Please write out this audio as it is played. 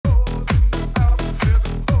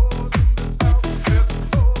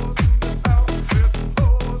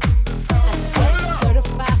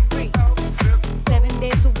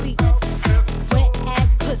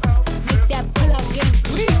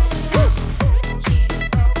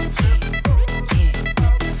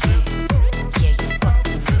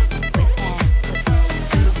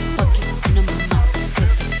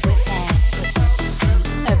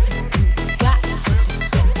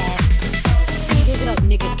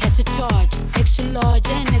charge, extra large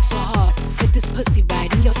and extra hard. Put this pussy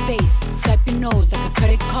right in your face, swipe your nose like a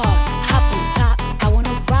credit card. Hop on top, I wanna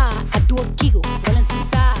ride. I do a giggle, rolling some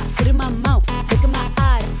sides, put in my mouth, look in my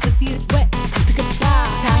eyes. Pussy is wet, come to goodbye.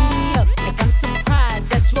 Tie me up like I'm surprised.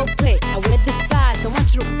 That's role play. I wear disguise. I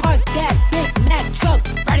want you to park that Big Mac truck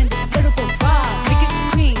right in this little garage. Make it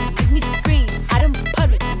cream, make me scream. I don't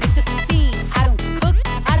public, make the scene. I don't cook,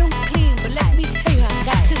 I don't clean, but let me tell you, I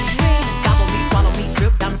got this ring. Gobble me, swallow me,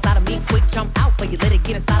 drip down inside of me. Quick jump out, but you let it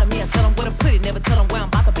get inside of me. I tell them where to put it, never tell them where I'm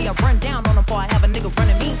about to be. I run down on them before I have a nigga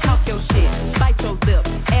running me. Talk your shit, bite your lip,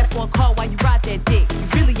 ask for a call while you ride that dick. You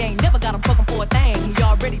really ain't never got him fucking for a thing. He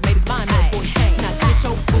already made his mind up for his pain. Now get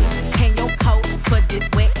your boots, hang your coat for this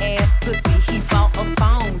wet ass pussy. He bought a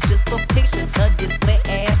phone just for pictures of this wet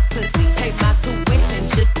ass pussy. Pay my tuition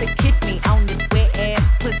just to kiss me on this wet ass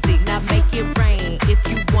pussy. Now make it rain if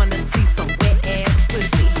you wanna see some wet ass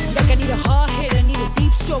pussy. Look, I need a hard hit, I need a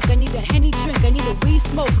deep stroke, I need a Henny drink, I need a weed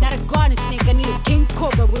smoke, not a garden snake, I need a king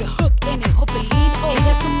cobra with a hook in it, hope it lead over. He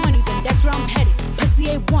got some money, then that's where I'm headed. Pussy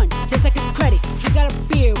A1, just like his credit. He got a